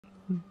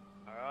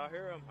I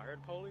hear them. I heard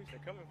the police. They're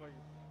coming for you.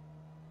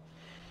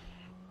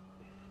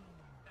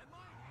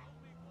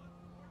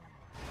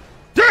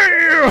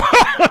 Damn!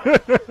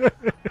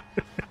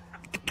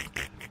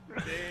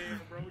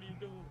 Damn, bro, what are you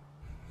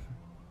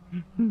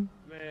doing?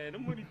 Man,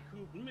 them Mini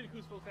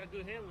Coopers folks got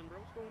good handling, bro.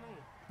 What's going on?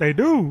 They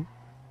do.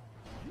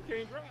 You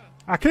can't drive.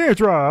 I can't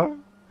drive.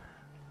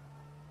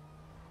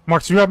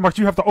 Mark, you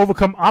have to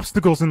overcome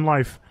obstacles in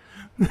life.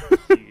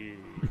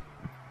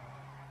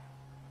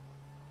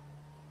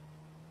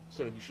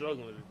 So you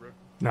struggling with it, bro.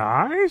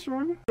 Nah, I ain't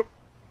struggling.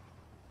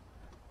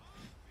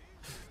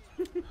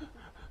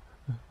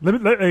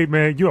 Hey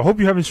man, I hope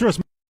you have insurance.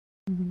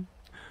 I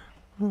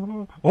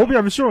hope you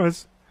have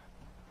insurance.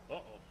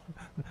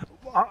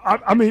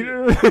 I mean,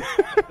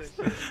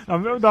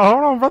 no,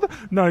 hold on, brother.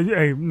 No,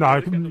 hey,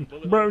 nah,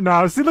 bro,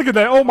 nah. See, look at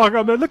that. Oh my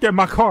God, man, look at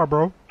my car,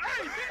 bro.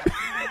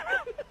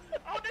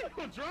 Oh, they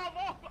gonna drive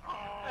off.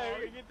 Oh,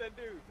 hey, get that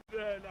dude.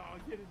 No,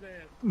 get his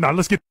ass. Nah,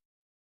 let's get.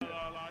 He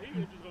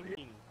just gonna hit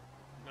him.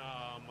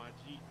 Nah, my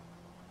G.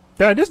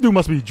 Dad, this dude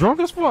must be drunk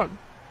as fuck.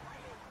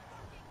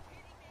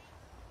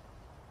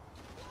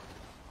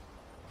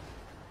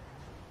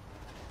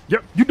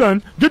 Yep, you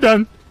done. You're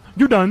done.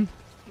 You're done.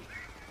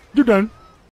 You're done.